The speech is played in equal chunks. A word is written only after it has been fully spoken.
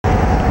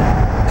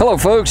Hello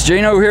folks,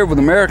 Gino here with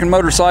American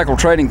Motorcycle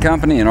Trading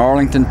Company in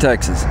Arlington,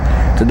 Texas.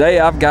 Today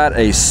I've got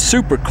a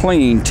super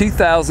clean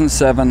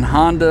 2007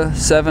 Honda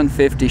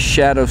 750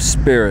 Shadow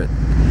Spirit.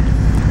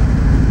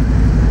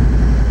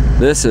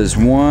 This is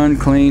one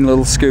clean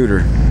little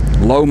scooter.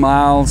 Low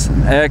miles,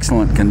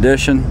 excellent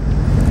condition.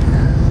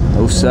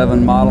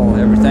 07 model,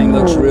 everything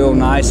looks real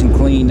nice and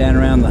clean down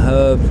around the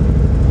hub.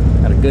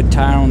 Got a good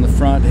tire on the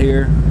front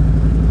here.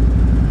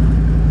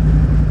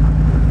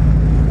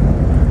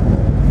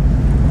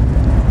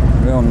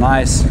 Real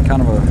nice,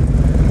 kind of a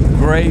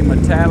gray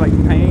metallic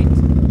paint.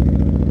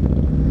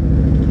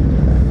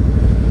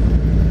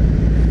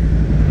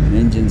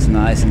 Engine's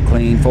nice and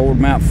clean. Forward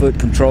mount foot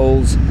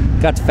controls.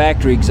 Got the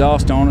factory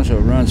exhaust on it, so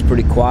it runs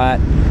pretty quiet.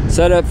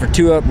 Set up for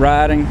 2-up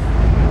riding.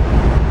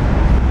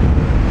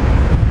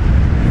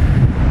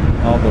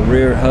 All the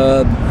rear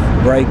hub,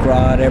 brake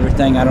rod,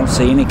 everything. I don't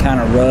see any kind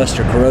of rust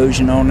or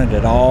corrosion on it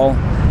at all.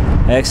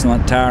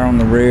 Excellent tire on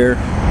the rear.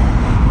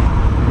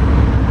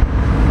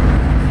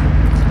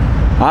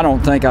 I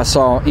don't think I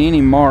saw any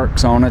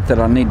marks on it that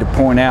I need to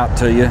point out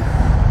to you.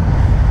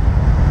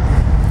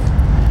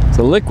 It's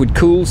a liquid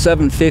cooled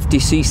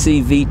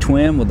 750cc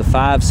V-twin with a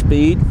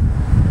 5-speed.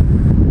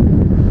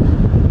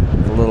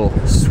 A little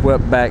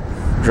swept back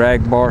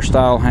drag bar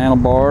style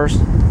handlebars.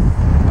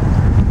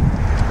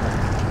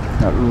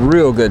 Got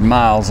real good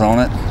miles on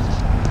it.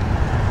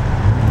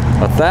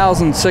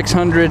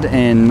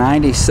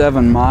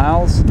 1,697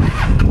 miles.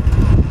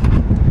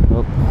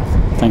 Oh,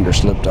 finger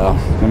slipped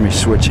off. Let me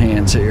switch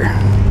hands here.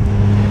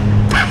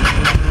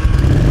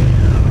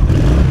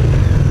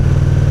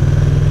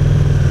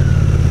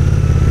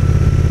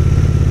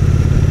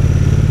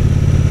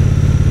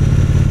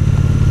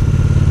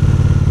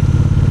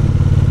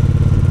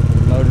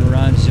 Motor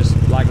runs just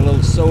like a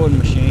little sewing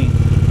machine.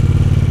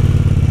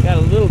 Got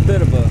a little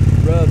bit of a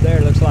rub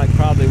there. Looks like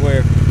probably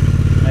where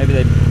maybe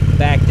they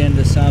backed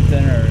into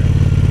something or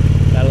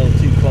got a little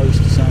too close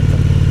to something.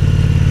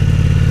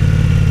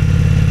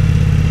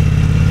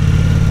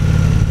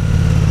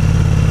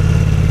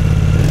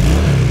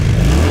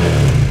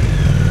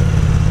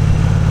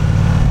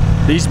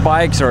 These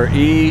bikes are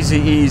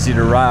easy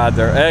to ride.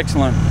 They're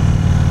excellent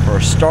for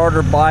a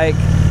starter bike,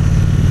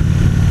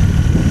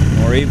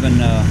 or even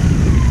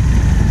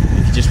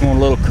if you just want a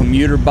little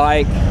commuter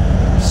bike,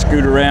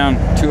 scoot around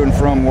to and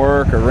from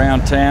work or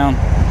around town.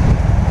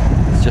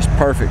 It's just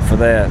perfect for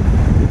that.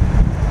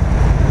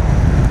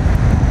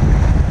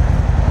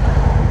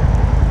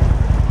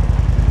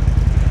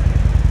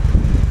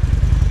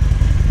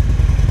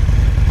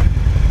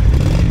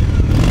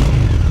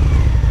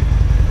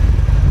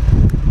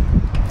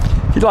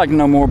 If you'd like to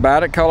know more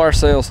about it, call our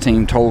sales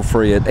team toll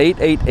free at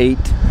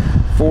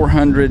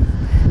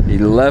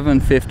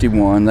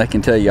 888-400-1151. They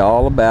can tell you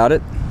all about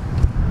it.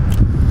 You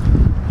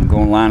can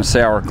go online and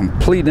see our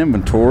complete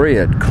inventory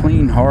at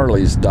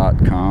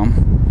cleanharleys.com.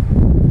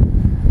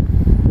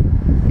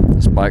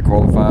 This bike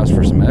qualifies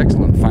for some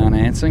excellent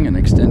financing and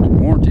extended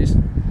warranties.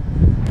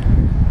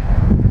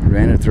 We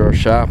ran it through our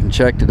shop and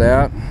checked it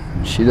out.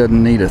 She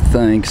doesn't need a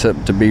thing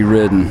except to be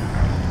ridden.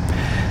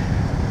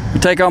 We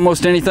take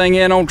almost anything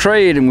in on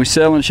trade, and we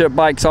sell and ship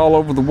bikes all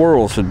over the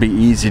world, so it'd be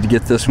easy to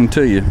get this one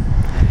to you.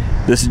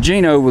 This is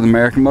Gino with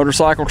American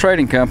Motorcycle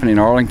Trading Company in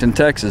Arlington,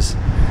 Texas.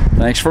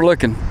 Thanks for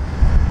looking.